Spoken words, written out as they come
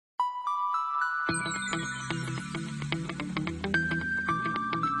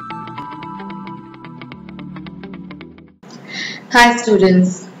Hi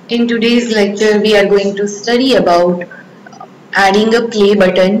students, in today's lecture we are going to study about adding a play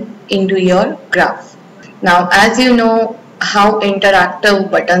button into your graph. Now as you know how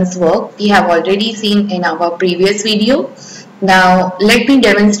interactive buttons work, we have already seen in our previous video. Now let me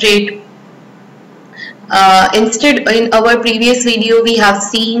demonstrate. Instead, in our previous video we have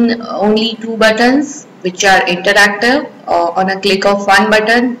seen only two buttons which are interactive. On a click of one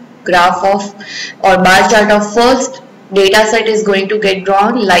button, graph of or bar chart of first data set is going to get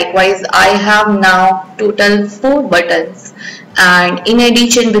drawn. Likewise, I have now total 4 buttons, and in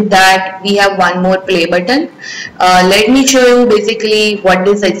addition with that we have one more play button. Let me show you basically what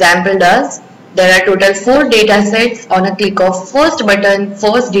this example does. There are total 4 data sets. On a click of first button,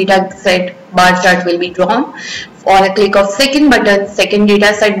 first data set bar chart will be drawn. On a click of second button, second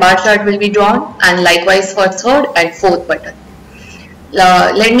data set bar chart will be drawn, and likewise for third and fourth button.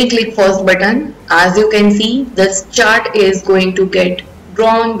 Let me click first button. As you can see, this chart is going to get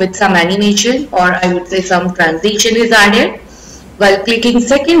drawn with some animation, or I would say some transition is added. While clicking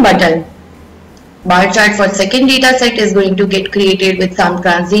second button, bar chart for second data set is going to get created with some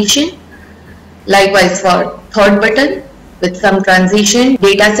transition. Likewise for third button, with some transition,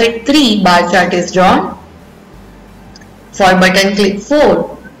 data set 3 bar chart is drawn. For button click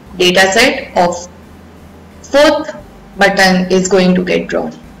 4, data set of fourth button is going to get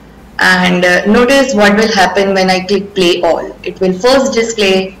drawn. And notice what will happen when I click play all. It will first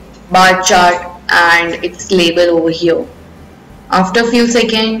display bar chart and its label over here. After few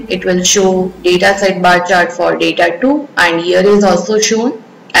seconds, it will show data set bar chart for data 2, and here is also shown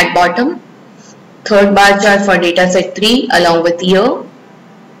at bottom. Third bar chart for data set 3 along with year,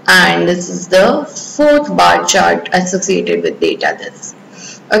 and this is the fourth bar chart associated with data this.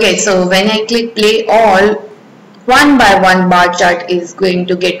 Okay, so when I click play all, one by one bar chart is going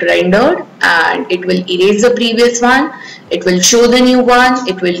to get rendered, and it will erase the previous one, it will show the new one,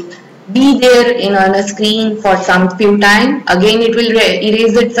 it will be there on a screen for some few time, again it will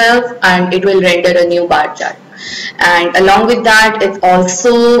erase itself and it will render a new bar chart. And along with that, it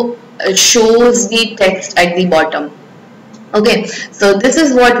also shows the text at the bottom. Okay, so this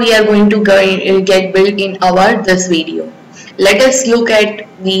is what we are going to get built in our this video. Let us look at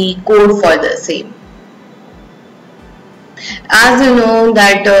the code for the same. As you know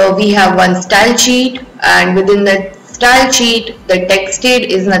that we have one style sheet, and within that style sheet the texted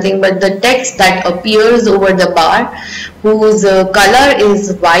is nothing but the text that appears over the bar, whose color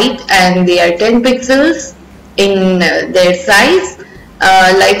is white and they are 10 pixels in their size.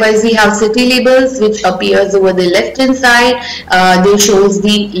 Likewise, we have city labels which appears over the left hand side. They shows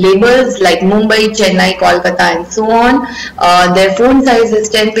the labels like Mumbai, Chennai, Kolkata and so on. Their font size is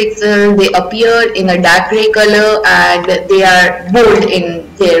 10 pixels. They appear in a dark gray color and they are bold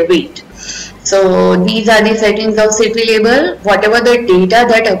in their weight. So these are the settings of city label. Whatever the data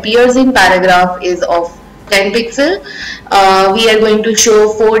that appears in paragraph is of 10 pixel. We are going to show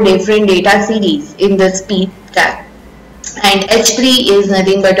 4 different data series in the speed tag. And H3 is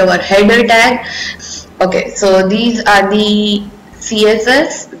nothing but our header tag. Okay, so these are the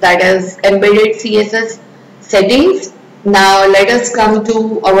CSS, that is embedded CSS settings. Now let us come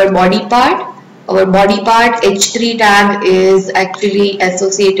to our body part. Our body part H3 tag is actually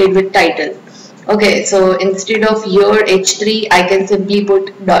associated with title. Okay, so instead of your H3, I can simply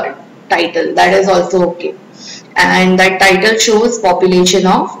put title. That is also okay. And that title shows population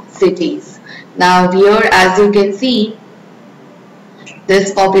of cities. Now here, as you can see,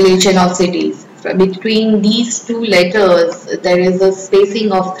 this population of cities. Between these two letters, there is a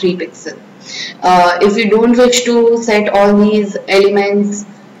spacing of 3 pixels. If you don't wish to set all these elements,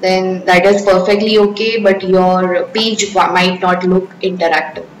 then that is perfectly okay, but your page might not look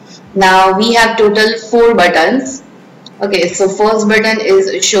interactive. Now we have total 4 buttons. Okay, so first button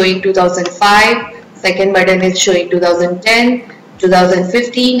is showing 2005, second button is showing 2010,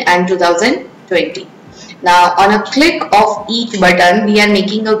 2015 and 2020. Now on a click of each button, we are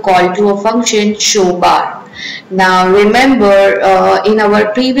making a call to a function show bar. Now remember, in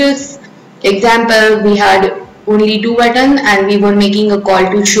our previous example we had only 2 buttons and we were making a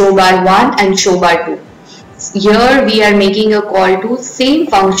call to show bar 1 and show bar 2. Here we are making a call to same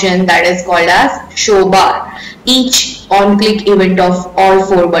function that is called as show bar, each on click event of all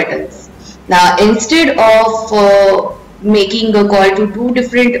 4 buttons. Now instead of making a call to 2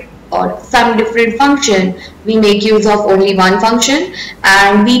 different or some different function, we make use of only one function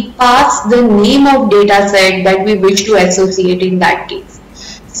and we pass the name of data set that we wish to associate in that case.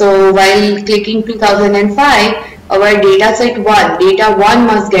 So while clicking 2005, our data set 1, data 1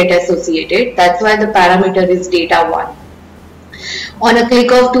 must get associated. That's why the parameter is data 1. On a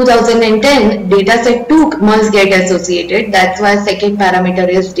click of 2010, data set 2 must get associated. That's why second parameter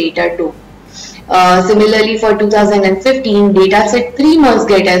is data 2. Similarly, for 2015, data set 3 must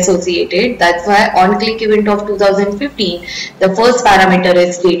get associated. That's why on click event of 2015, the first parameter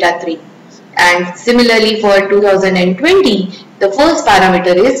is data 3. And similarly for 2020, the first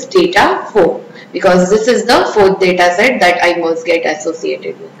parameter is data 4, because this is the fourth data set that I must get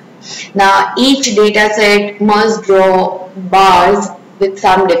associated with. Now each data set must draw bars with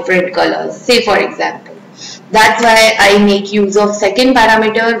some different colors. Say for example, that's why I make use of second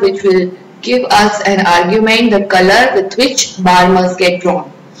parameter, which will give us an argument, the color with which bar must get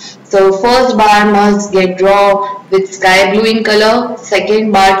drawn. So first bar must get drawn with sky blue in color.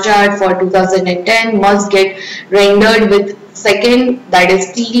 Second bar chart for 2010 must get rendered with second, that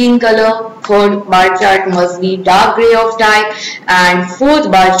is teal in color. Third bar chart must be dark gray of dye, and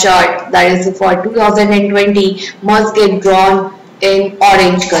fourth bar chart, that is for 2020, must get drawn in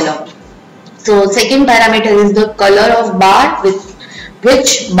orange color. So second parameter is the color of bar with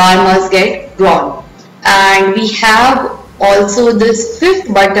which bar must get drawn. And we have also this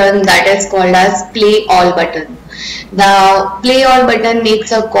fifth button that is called as play all button. Now play all button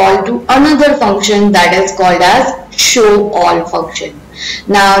makes a call to another function that is called as show all function.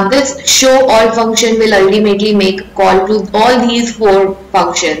 Now this show all function will ultimately make a call to all these four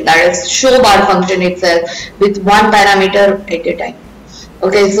functions, that is show bar function itself, with one parameter at a time.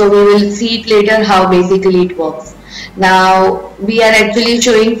 Okay, so we will see it later how basically it works. Now we are actually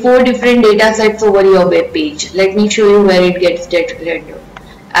showing four different data sets over your web page. Let me show you where it gets rendered.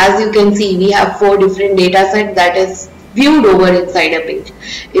 As you can see, we have four different data sets that is viewed over inside a page.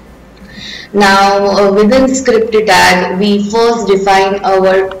 Now within script tag, we first define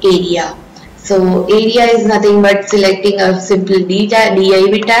our area. So area is nothing but selecting a simple div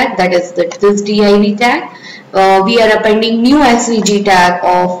tag, that is this div tag. We are appending new SVG tag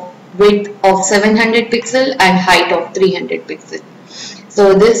of width of 700 pixel and height of 300 pixel.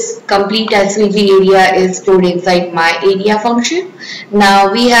 So this complete SVG area is stored inside my area function.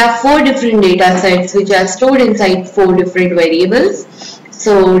 Now we have four different data sets which are stored inside four different variables.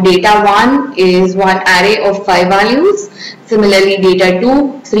 So data 1 is one array of 5 values. Similarly data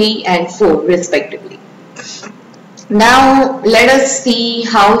 2, 3 and 4 respectively. Now let us see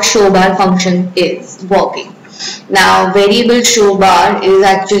how show bar function is working. Now variable show bar is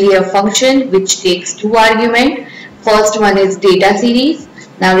actually a function which takes two arguments. First one is data series.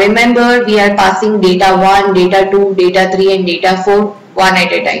 Now remember, we are passing data 1, data 2, data 3 and data 4 one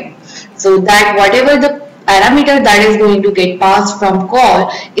at a time. So that whatever the parameter that is going to get passed from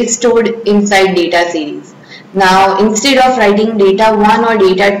call is stored inside data series. Now instead of writing data 1 or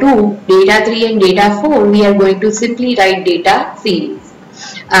data 2, data 3 and data 4, we are going to simply write data series.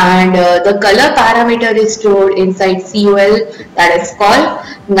 And the color parameter is stored inside COL, that is call.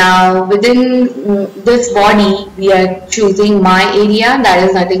 Now within this body, we are choosing my area, that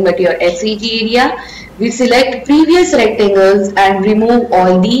is nothing but your SVG area. We select previous rectangles and remove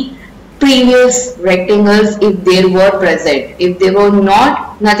all the previous rectangles if they were present. If they were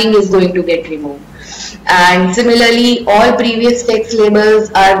not, nothing is going to get removed. And similarly, all previous text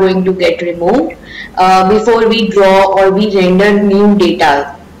labels are going to get removed before we draw or we render new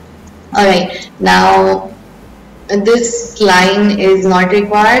data. Alright, now this line is not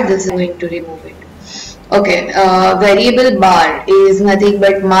required, this is going to remove it. Okay, variable bar is nothing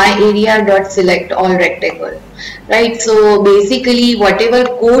but my area dot select all rectangle. Right, so basically whatever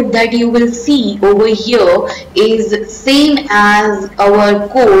code that you will see over here is same as our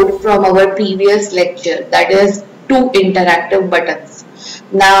code from our previous lecture, that is two interactive buttons.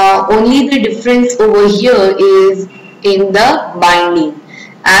 Now only the difference over here is in the binding.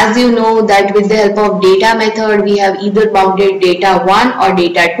 As you know that with the help of data method, we have either bounded data 1 or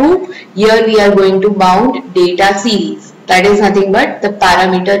data 2. Here we are going to bound data series. That is nothing but the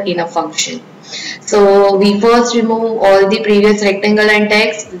parameter in a function. So we first remove all the previous rectangle and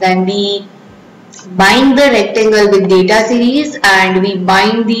text, then we bind the rectangle with data series and we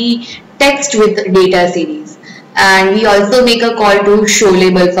bind the text with data series. And we also make a call to show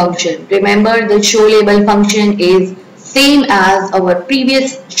label function. Remember, the show label function is same as our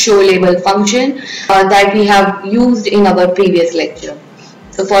previous show label function that we have used in our previous lecture.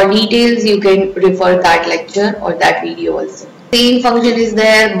 So for details you can refer that lecture or that video also. Same function is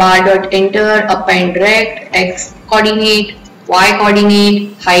there, bar.enter, append rect, x coordinate, y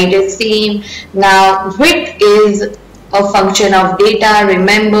coordinate, height is same. Now width is a function of data.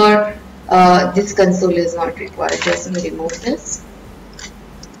 Remember, this console is not required, just remove this.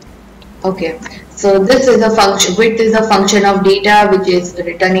 Okay, so this is a function, width is a function of data which is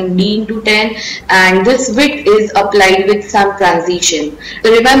returning d into 10, and this width is applied with some transition.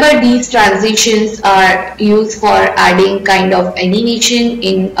 So remember, these transitions are used for adding kind of animation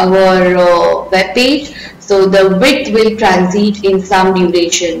in our web page. So the width will transit in some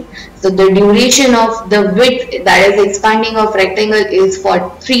duration. So the duration of the width, that is expanding of rectangle, is for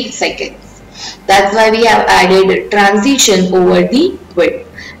 3 seconds. That's why we have added transition over the width.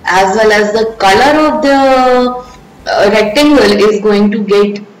 As well as the color of the rectangle is going to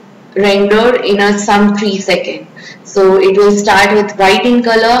get rendered in some 3 seconds. So it will start with white in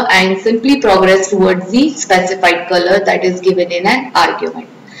color and simply progress towards the specified color that is given in an argument.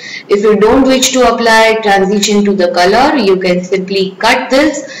 If you don't wish to apply transition to the color, you can simply cut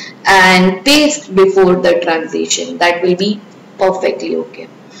this and paste before the transition. That will be perfectly okay.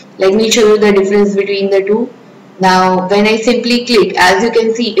 Let me show you the difference between the two. Now when I simply click, as you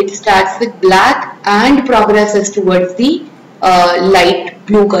can see, it starts with black and progresses towards the light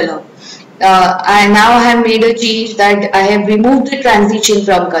blue color. And now I have made a change that I have removed the transition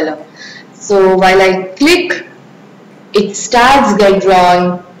from color. So while I click, it starts get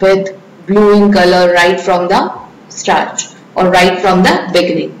drawn with blue in color right from the start or right from the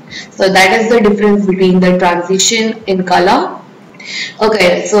beginning. So that is the difference between the transition in color.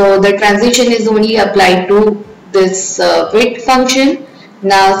 Okay, so the transition is only applied to this width function.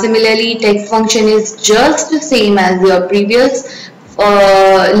 Now similarly, text function is just the same as your previous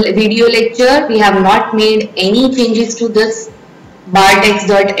video lecture. We have not made any changes to this bar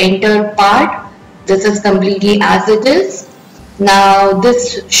text.enter part. This is completely as it is. Now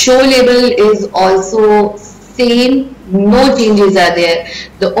this show label is also same, no changes are there.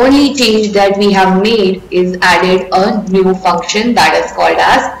 The only change that we have made is added a new function that is called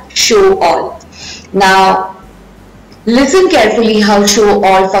as ShowAll. Now listen carefully how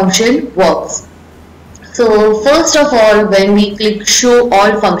ShowAll function works. So first of all, when we click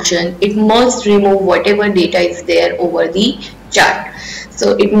ShowAll function, it must remove whatever data is there over the chart.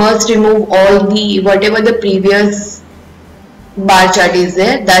 So it must remove all the whatever the previous bar chart is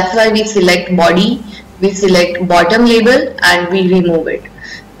there. That's why we select body, we select bottom label and we remove it.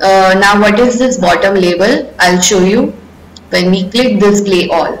 Now what is this bottom label? I'll show you when we click display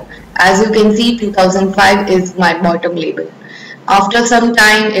all. As you can see, 2005 is my bottom label. After some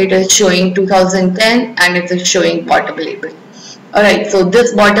time it is showing 2010 and it is showing bottom label. Alright, so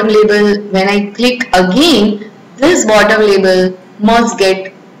this bottom label, when I click again, this bottom label must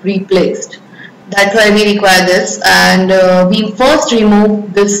get replaced. That's why we require this, and we first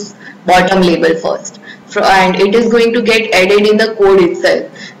remove this bottom label first, and it is going to get added in the code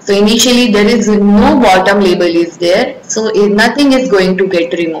itself. So initially there is no bottom label is there, so nothing is going to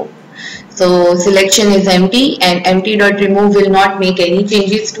get removed. So selection is empty, and empty.remove will not make any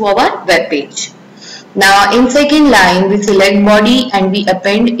changes to our web page. Now in second line we select body and we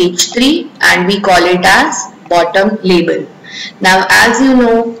append h3 and we call it as bottom label. Now as you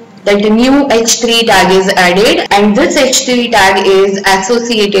know that a new h3 tag is added, and this h3 tag is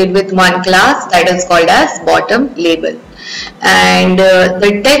associated with one class that is called as bottom label, and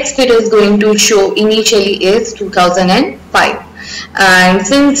the text it is going to show initially is 2005, and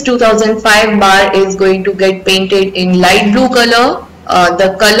since 2005 bar is going to get painted in light blue color,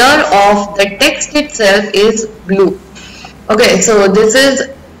 the color of the text itself is blue. Okay, so this is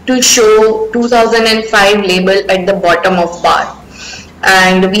to show 2005 label at the bottom of bar,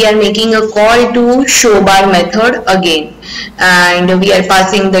 and we are making a call to show bar method again, and we are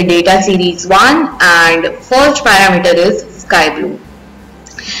passing the data series 1 and first parameter is sky blue.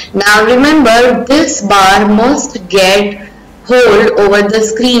 Now remember, this bar must get hold over the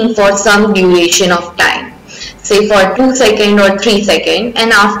screen for some duration of time, say for 2 seconds or 3 seconds,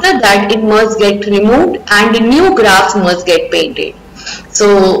 and after that it must get removed and new graphs must get painted.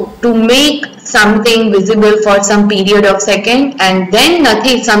 So to make something visible for some period of second and then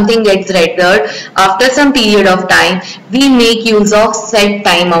something gets rendered after some period of time, we make use of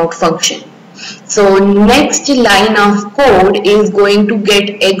SetTimeout function. So next line of code is going to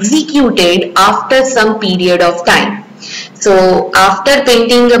get executed after some period of time. So after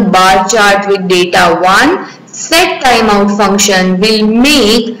painting a bar chart with data 1, SetTimeout function will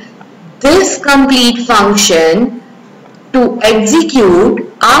make this complete function to execute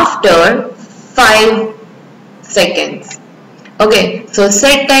after 5 seconds. Okay, so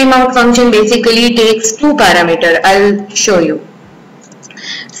SetTimeout function basically takes 2 parameters. I'll show you.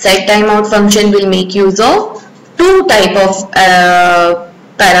 SetTimeout function will make use of 2 type of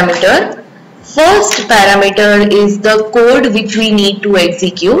parameter. First parameter is the code which we need to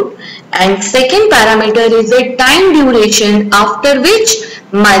execute, and second parameter is a time duration after which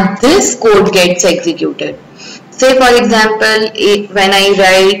this code gets executed. Say for example, when I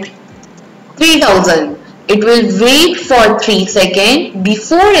write 3000, it will wait for 3 seconds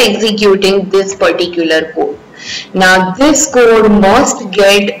before executing this particular code. Now this code must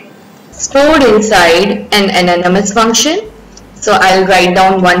get stored inside an anonymous function. So I'll write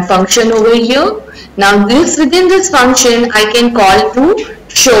down one function over here. Now within this function I can call to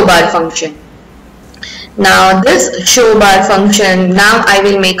showBar function. Now this showBar function, now I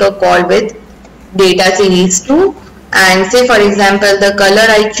will make a call with data series 2, and say for example the color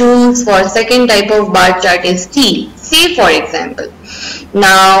I choose for second type of bar chart is teal, say for example.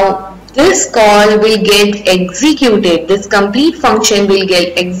 Now this call will get executed, this complete function will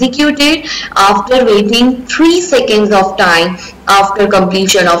get executed after waiting 3 seconds of time after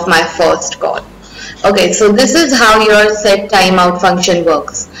completion of my first call. Okay, so this is how your SetTimeout function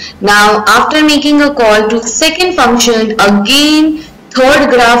works. Now after making a call to second function, again third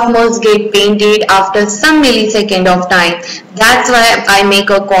graph must get painted after some millisecond of time. That's why I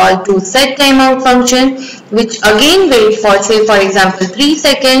make a call to SetTimeout function, which again wait for, say for example, 3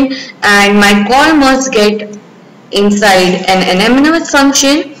 seconds, and my call must get inside an anonymous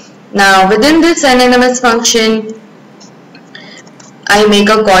function. Now within this anonymous function, I make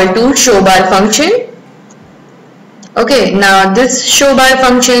a call to showBar function. Okay, now this showBar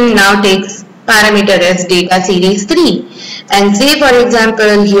function now takes parameter as data series 3, and say for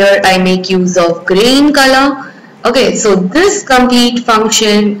example here I make use of green color. Okay, so this complete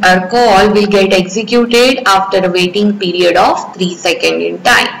function or call will get executed after a waiting period of 3 seconds in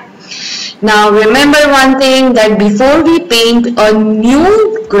time. Now remember one thing, that before we paint a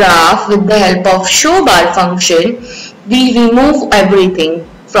new graph with the help of showBar function, we remove everything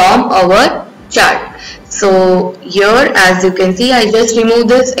from our chart. So here as you can see, I just removed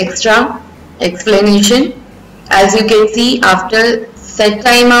this extra explanation. As you can see, after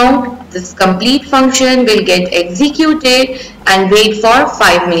SetTimeout, this complete function will get executed and wait for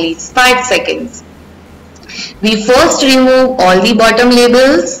 5 seconds. We first remove all the bottom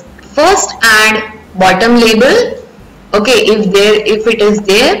labels. First add bottom label. Okay, if it is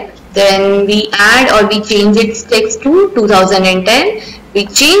there, then we add or we change its text to 2010. We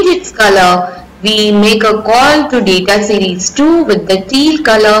change its color. We make a call to data series 2 with the teal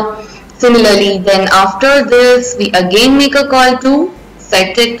color. Similarly, then after this, we again make a call to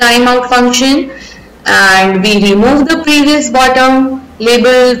SetTimeout function, and we remove the previous bottom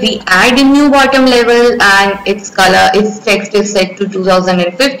label. We add a new bottom label, and its color, its text is set to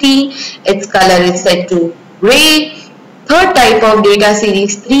 2050. Its color is set to gray. Third type of data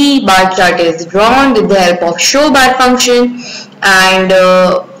series 3 bar chart is drawn with the help of showBar function, and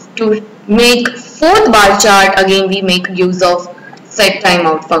to make fourth bar chart, again we make use of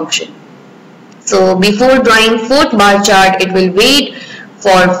SetTimeout function. So before drawing fourth bar chart, it will wait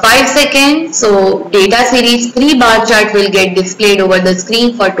for 5 seconds. So data series 3 bar chart will get displayed over the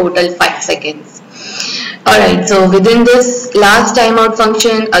screen for total 5 seconds. Alright, so within this last timeout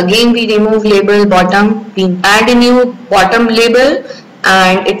function, again we remove label bottom, we add a new bottom label,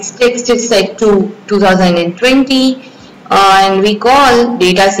 and its text is set to 2020, and we call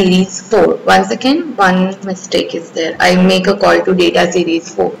data series 4. Once again, one mistake is there. I make a call to data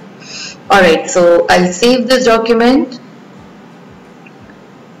series 4. Alright, so I'll save this document,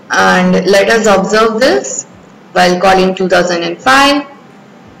 and let us observe this. While calling 2005,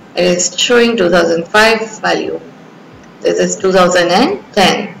 it is showing 2005 value. This is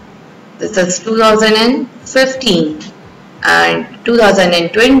 2010. This is 2015 and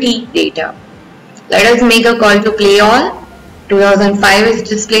 2020 data. Let us make a call to play all. 2005 is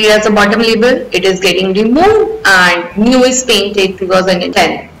displayed as a bottom label. It is getting removed and new is painted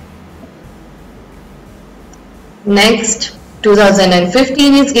 2010. Next,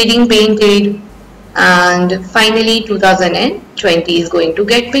 2015 is getting painted, and finally 2020 is going to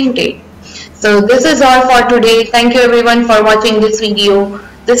get painted. So this is all for today. Thank you everyone for watching this video.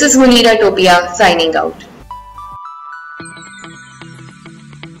 This is Munira Topia signing out.